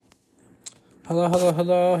Hello, hello,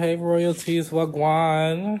 hello. Hey, royalties,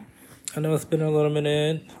 wagwan. I know it's been a little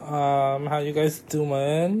minute. How you guys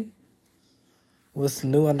doing? What's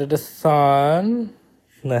new under the sun?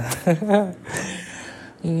 No,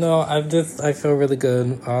 I feel really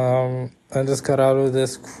good. I just got out of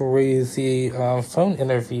this crazy phone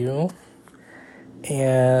interview,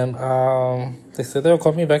 and they said they'll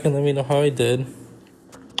call me back and let me know how I did.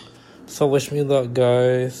 So wish me luck,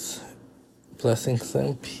 guys. Blessings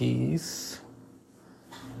and peace.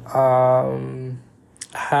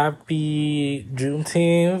 Happy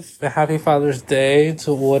Juneteenth, happy Father's Day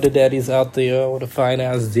to all the daddies out there, all the fine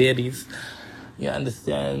ass daddies. You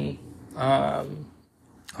understand?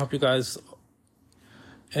 Hope you guys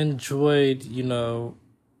enjoyed, your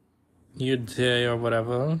day or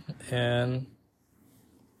whatever. And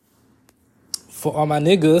for all my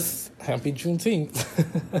niggas, happy Juneteenth.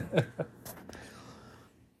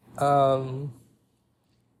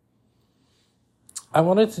 I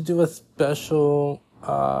wanted to do a special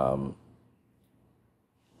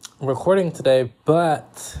recording today,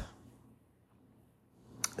 but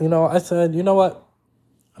I said, you know what?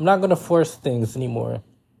 I'm not gonna force things anymore.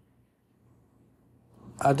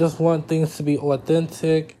 I just want things to be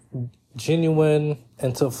authentic, genuine,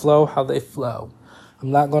 and to flow how they flow. I'm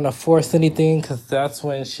not gonna force anything because that's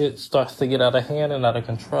when shit starts to get out of hand and out of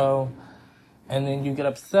control, and then you get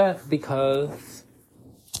upset because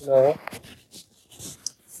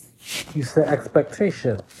you set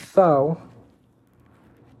expectations. So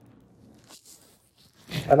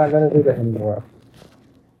I'm not gonna do that anymore.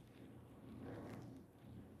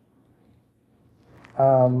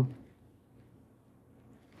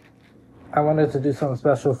 I wanted to do something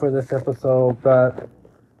special for this episode, but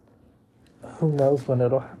who knows when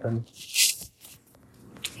it'll happen.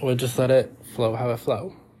 We'll just let it flow how it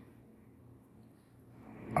flow.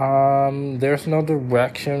 There's no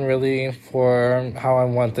direction really for how I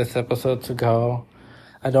want this episode to go.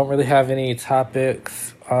 I don't really have any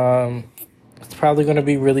topics. It's probably going to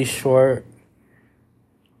be really short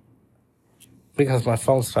because my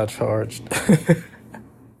phone's not charged.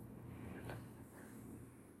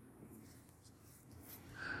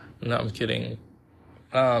 No, I'm kidding.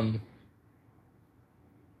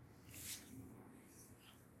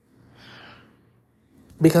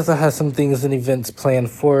 Because I have some things and events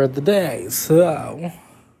planned for the day. So,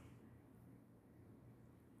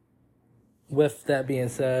 with that being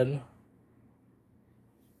said,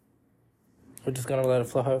 we're just gonna let it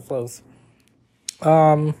flow how it flows.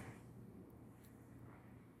 On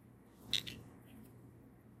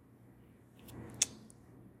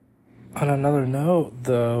another note,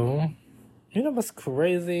 though, you know what's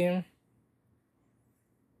crazy?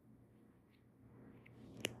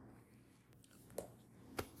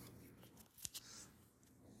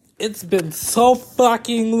 It's been so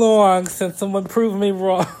fucking long since someone proved me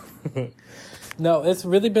wrong. No, it's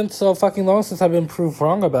really been so fucking long since I've been proved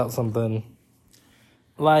wrong about something.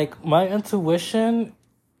 Like, my intuition,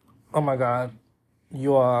 oh my god,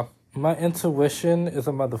 my intuition is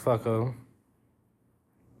a motherfucker.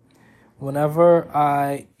 Whenever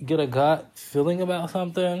I get a gut feeling about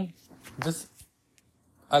something,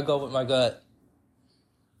 I go with my gut.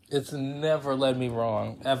 It's never led me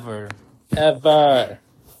wrong, ever. Ever.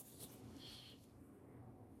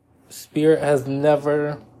 Spirit has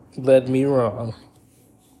never led me wrong.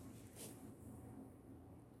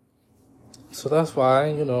 So that's why,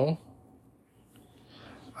 I'm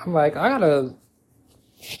like, I gotta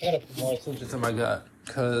put more attention to my gut.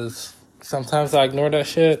 Because sometimes I ignore that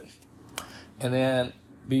shit and then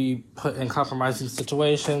be put in compromising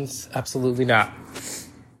situations. Absolutely not.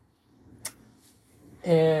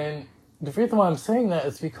 And the reason why I'm saying that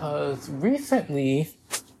is because recently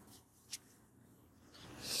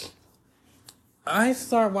I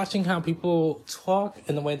started watching how people talk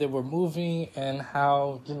and the way they were moving and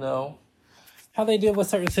how they deal with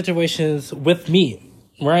certain situations with me,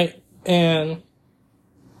 right? And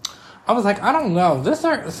I was like, I don't know. This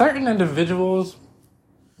certain individuals,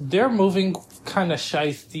 they're moving kind of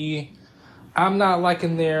shisty. I'm not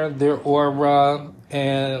liking their aura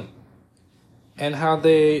and how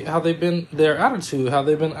they've been, their attitude, how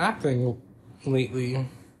they've been acting lately.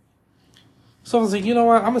 So I was like, you know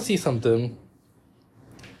what? I'm gonna see something.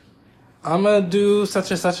 I'm gonna do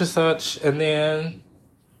such and such and such, and then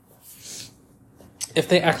if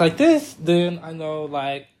they act like this, then I know,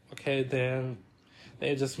 like, okay, then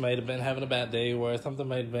they just might have been having a bad day, or something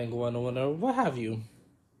might have been going on, or what have you.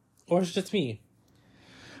 Or it's just me.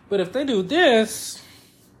 But if they do this,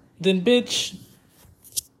 then bitch,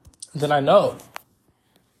 then I know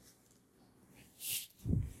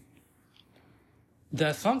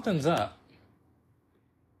that something's up.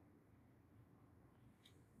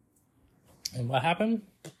 And what happened?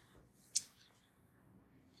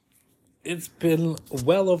 It's been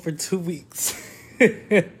well over 2 weeks.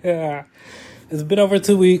 Yeah. It's been over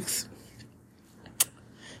 2 weeks.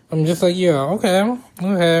 I'm just like, yeah, okay,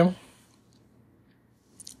 okay.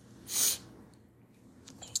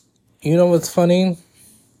 You know what's funny?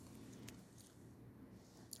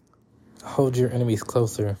 Hold your enemies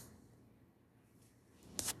closer.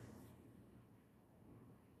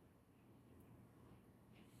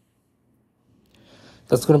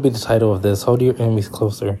 That's going to be the title of this. Hold your enemies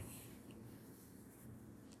closer.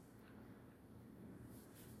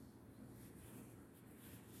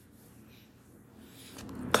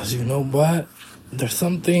 Because you know what? There's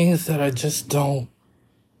some things that I just don't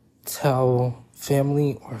tell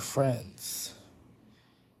family or friends.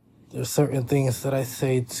 There's certain things that I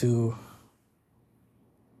say to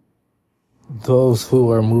those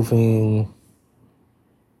who are moving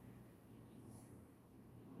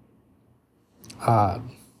odd.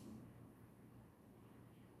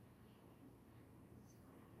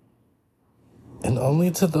 And only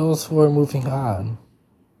to those who are moving odd.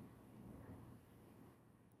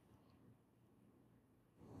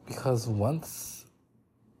 Because once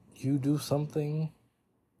you do something,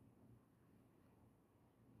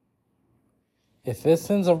 if it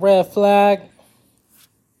sends a red flag,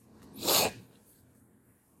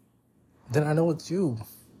 then I know it's you.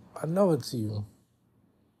 I know it's you.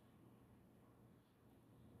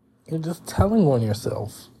 You're just telling on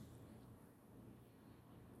yourself.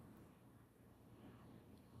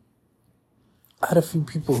 I had a few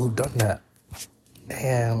people who've done that.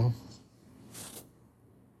 And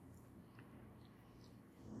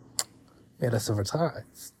made us sever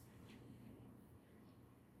ties.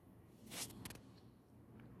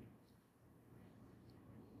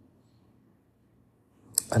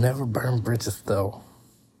 I never burned bridges, though.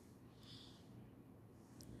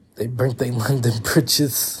 They burnt their London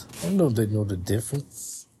bridges. I know they know the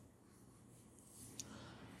difference.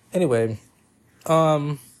 Anyway,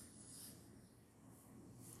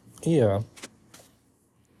 yeah.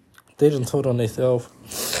 They done told on themselves.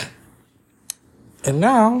 And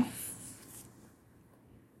now,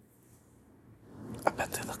 I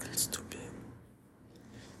bet they're looking stupid.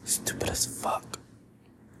 Stupid as fuck.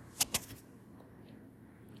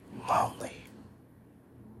 Lonely.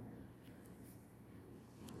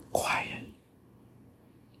 Quiet.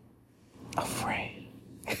 Afraid.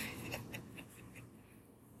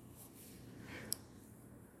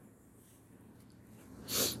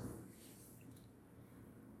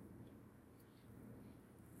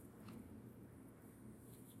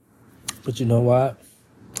 But you know what?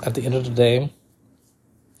 At the end of the day,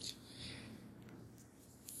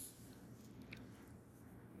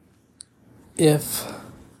 if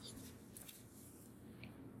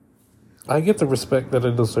I get the respect that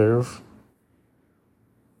I deserve,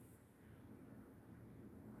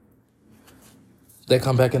 they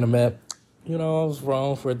come back in the map. You know, I was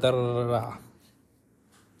wrong for da da da da.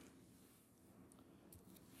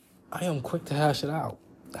 I am quick to hash it out.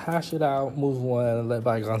 Hash it out, move on, let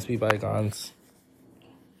bygones be bygones.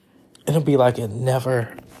 It'll be like it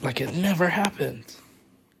never happened.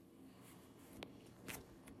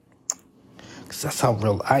 Because that's how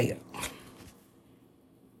real I am.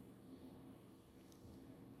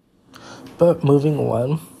 But moving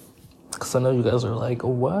on, because I know you guys are like,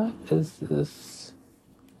 what is this?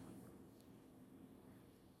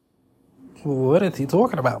 What is he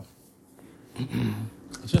talking about?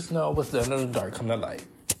 Just know what's there in the dark come to light.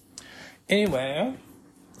 Anyway,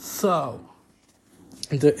 so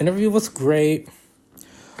the interview was great.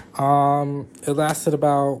 It lasted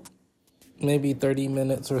about maybe 30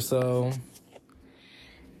 minutes or so.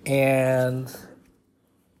 And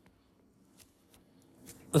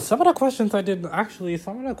some of the questions I didn't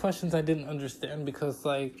understand because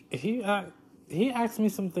like he asked me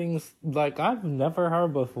some things like I've never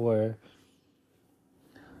heard before.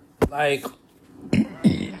 Like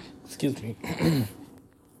excuse me.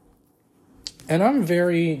 And I'm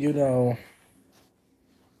very,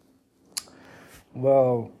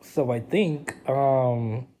 well, so I think,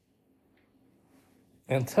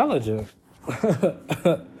 intelligent.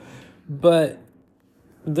 But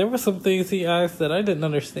there were some things he asked that I didn't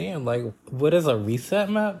understand. Like, what is a reset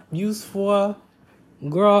map used for?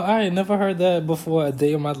 Girl, I ain't never heard that before a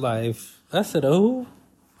day in my life. I said, oh,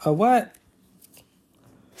 a what?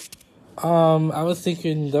 I was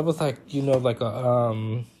thinking that was like, like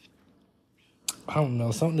a, I don't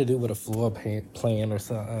know, something to do with a floor plan or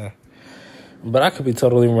something. But I could be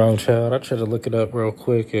totally wrong, child. I tried to look it up real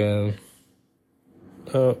quick and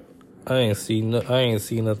I ain't see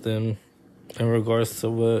nothing in regards to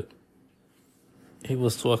what he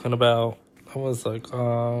was talking about. I was like,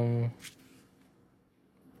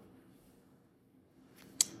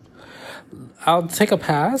 I'll take a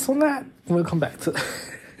pass on that. We'll come back to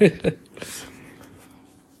that.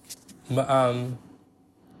 But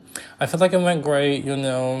I feel like it went great, you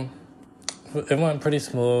know. It went pretty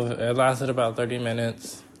smooth. It lasted about 30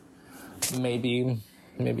 minutes. Maybe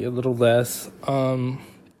a little less.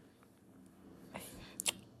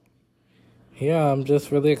 Yeah, I'm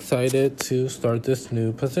just really excited to start this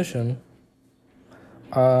new position.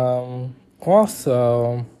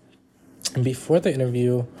 Also, before the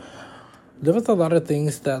interview, there was a lot of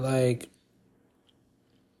things that, like,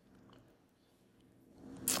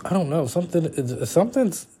 I don't know,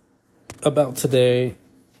 something's about today.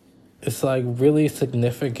 It's like really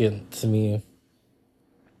significant to me.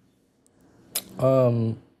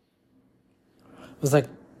 It was like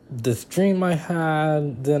this dream I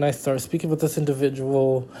had. Then I start speaking with this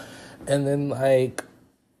individual, and then, like,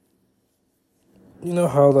 you know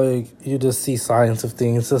how, like, you just see signs of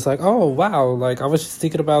things. It's like, oh wow, like I was just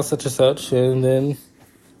thinking about such and such, and then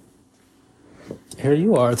here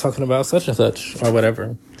you are talking about such and such or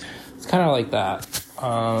whatever. It's kind of like that.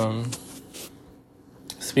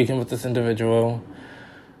 Speaking with this individual,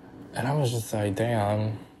 and I was just like,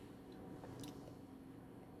 damn.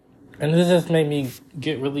 And this just made me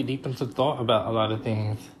get really deep into thought about a lot of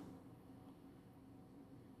things.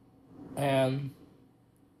 And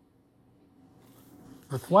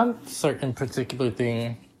with one certain particular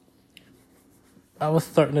thing, I was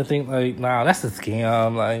starting to think, like, nah, that's a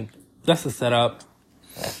scam. Like, that's a setup.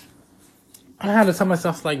 I had to tell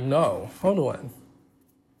myself, like, no, hold on.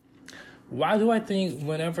 Why do I think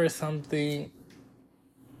whenever something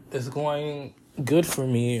is going good for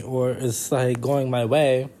me or is, like, going my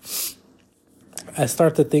way, I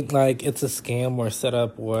start to think like it's a scam or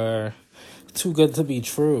setup or too good to be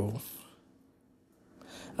true?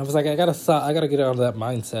 I was like, I gotta stop. I gotta get out of that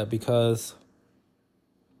mindset, because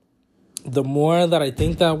the more that I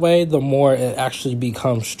think that way, the more it actually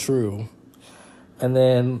becomes true, and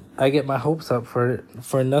then I get my hopes up for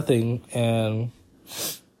nothing, and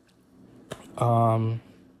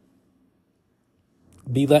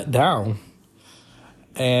be let down,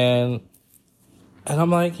 and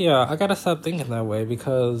I'm like, yeah, I gotta stop thinking that way,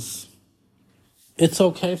 because it's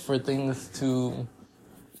okay for things to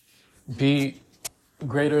be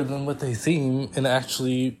greater than what they seem, and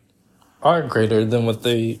actually are greater than what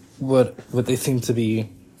they seem to be.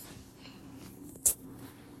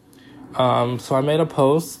 So I made a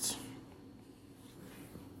post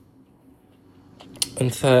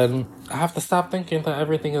and said, I have to stop thinking that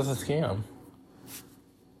everything is a scam.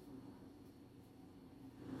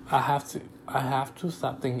 I have to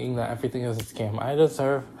stop thinking that everything is a scam. I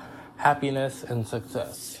deserve happiness and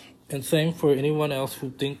success. And same for anyone else who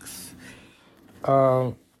thinks,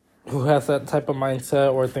 who has that type of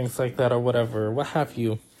mindset or things like that or whatever, what have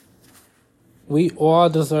you. We all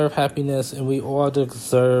deserve happiness and we all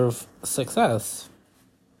deserve success,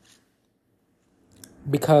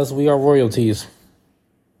 because we are royalties.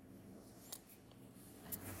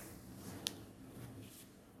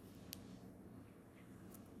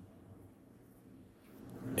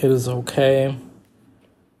 It is okay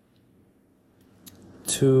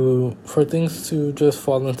for things to just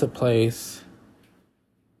fall into place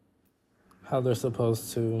how they're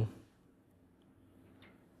supposed to,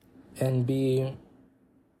 and be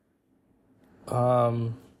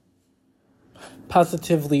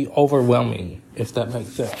positively overwhelming, if that makes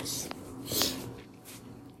sense.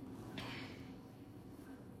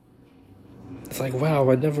 It's like, wow,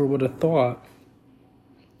 I never would have thought.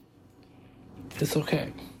 It's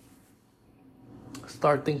okay.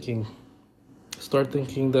 Start thinking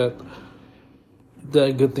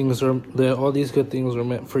that good things are, that all these good things are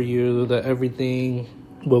meant for you, that everything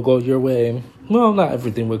will go your way. Well, not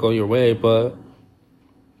everything will go your way, but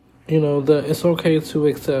you know, that it's okay to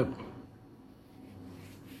accept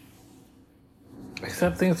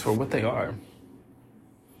things for what they are,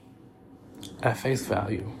 at face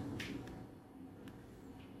value.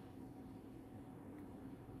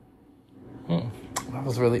 That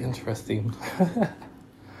was really interesting.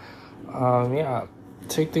 Yeah,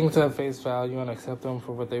 take things at face value and accept them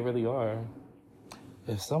for what they really are.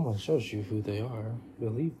 If someone shows you who they are,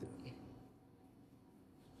 believe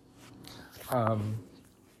them.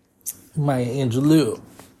 Maya Angelou.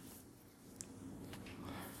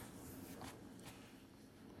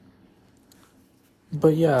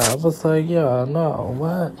 But yeah, I was like, yeah, no,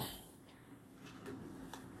 what?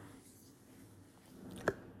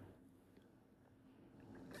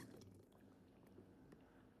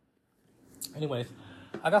 Anyways,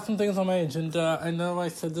 I got some things on my agenda. I know I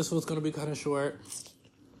said this was going to be kind of short,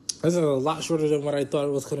 This is a lot shorter than what I thought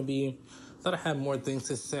it was going to be. I thought I had more things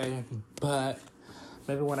to say, but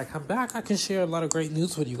maybe when I come back, I can share a lot of great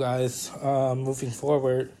news with you guys moving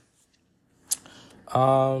forward.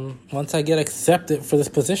 Once I get accepted for this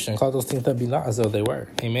position, call those things that be not as though they were.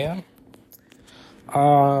 Amen.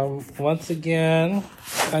 Once again,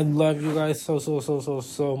 I love you guys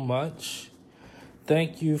so much.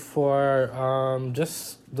 Thank you for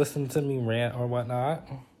just listening to me rant or whatnot.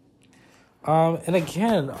 And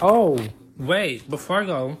again, wait, before I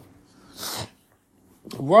go,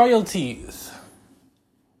 royalties.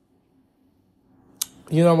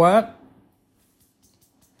 You know what?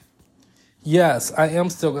 Yes, I am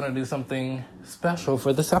still going to do something special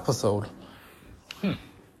for this episode.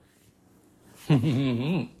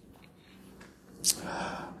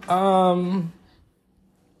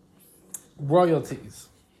 Royalties.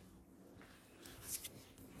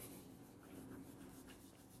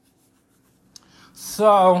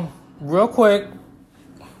 So, real quick,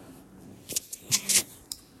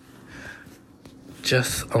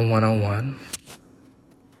 just a one-on-one.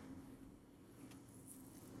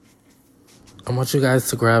 I want you guys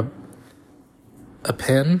to grab a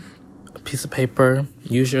pen, a piece of paper,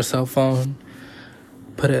 use your cell phone,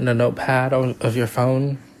 put it in a notepad of your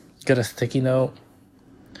phone, get a sticky note,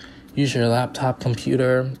 use your laptop,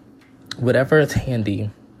 computer, whatever is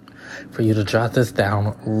handy for you to jot this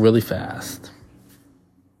down really fast.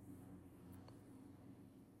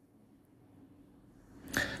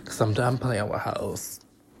 Because I'm done playing with hoes.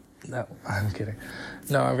 No, I'm kidding.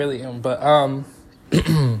 No, I really am. But,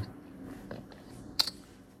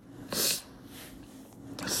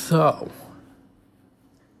 so,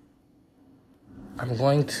 I'm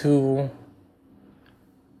going to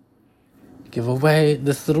give away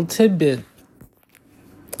this little tidbit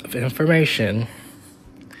of information.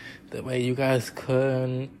 That way you guys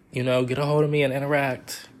could, get a hold of me and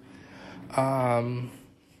interact.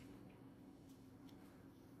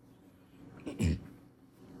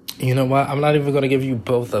 You know what? I'm not even going to give you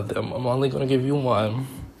both of them. I'm only going to give you one.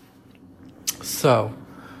 So,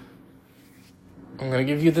 I'm going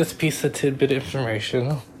to give you this piece of tidbit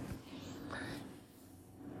information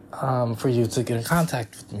for you to get in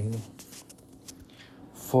contact with me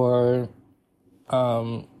for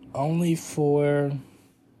only for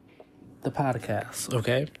the podcast,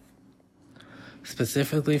 okay?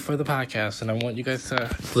 Specifically for the podcast, and I want you guys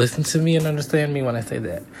to listen to me and understand me when I say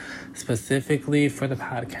that. Specifically for the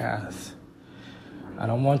podcast. I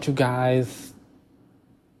don't want you guys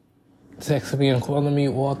texting me and calling me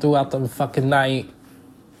all throughout the fucking night,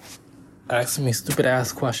 asking me stupid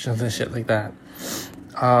ass questions and shit like that.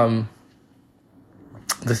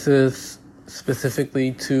 This is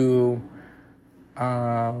specifically to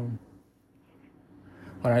when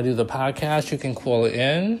I do the podcast, you can call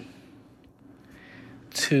in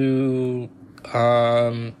to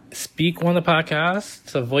speak on the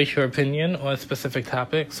podcast, to voice your opinion on specific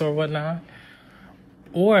topics or whatnot,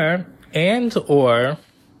 or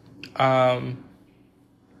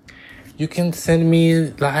you can send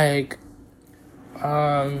me like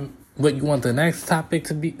what you want the next topic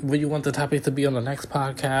to be, what you want the topic to be on the next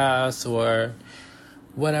podcast, or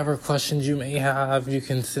whatever questions you may have. You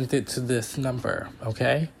can send it to this number,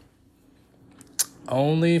 okay?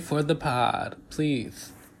 Only for the pod,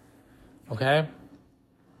 please. Okay?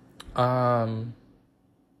 That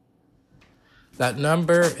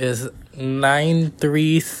number is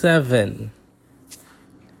 937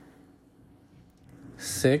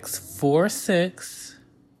 646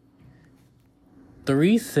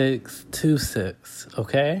 3626,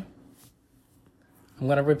 okay? I'm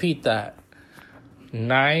going to repeat that.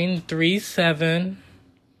 937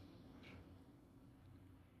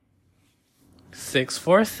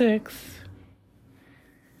 646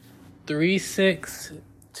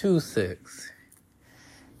 3626.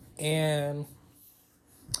 And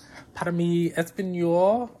para mi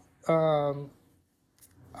español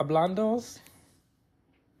hablandos.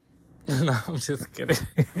 No, I'm just kidding.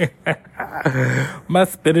 My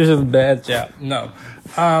Spanish is bad, yeah. No.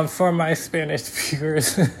 For my Spanish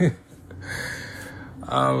viewers,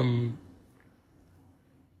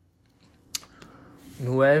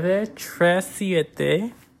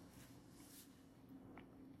 937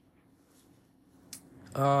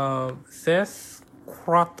 646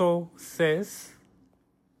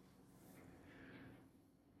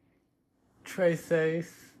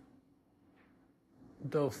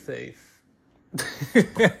 3626.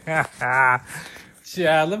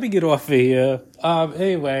 Yeah, let me get off of here.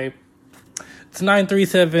 Anyway, it's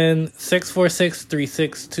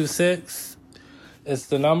 937-646-3626. It's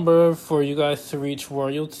the number for you guys to reach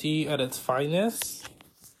royalty at its finest.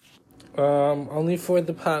 Only for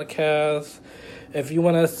the podcast. If you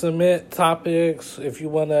want to submit topics, if you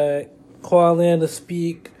want to call in to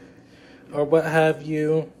speak, or what have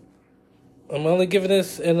you, I'm only giving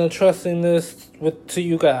this and entrusting this to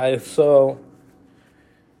you guys. So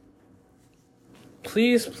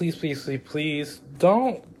please,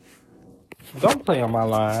 don't play on my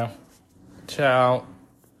line. Ciao.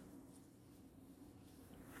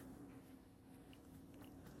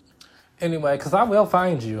 Anyway, because I will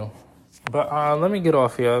find you. But let me get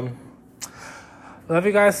off here. Love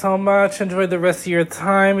you guys so much. Enjoy the rest of your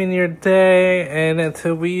time and your day. And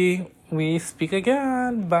until we speak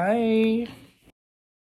again. Bye.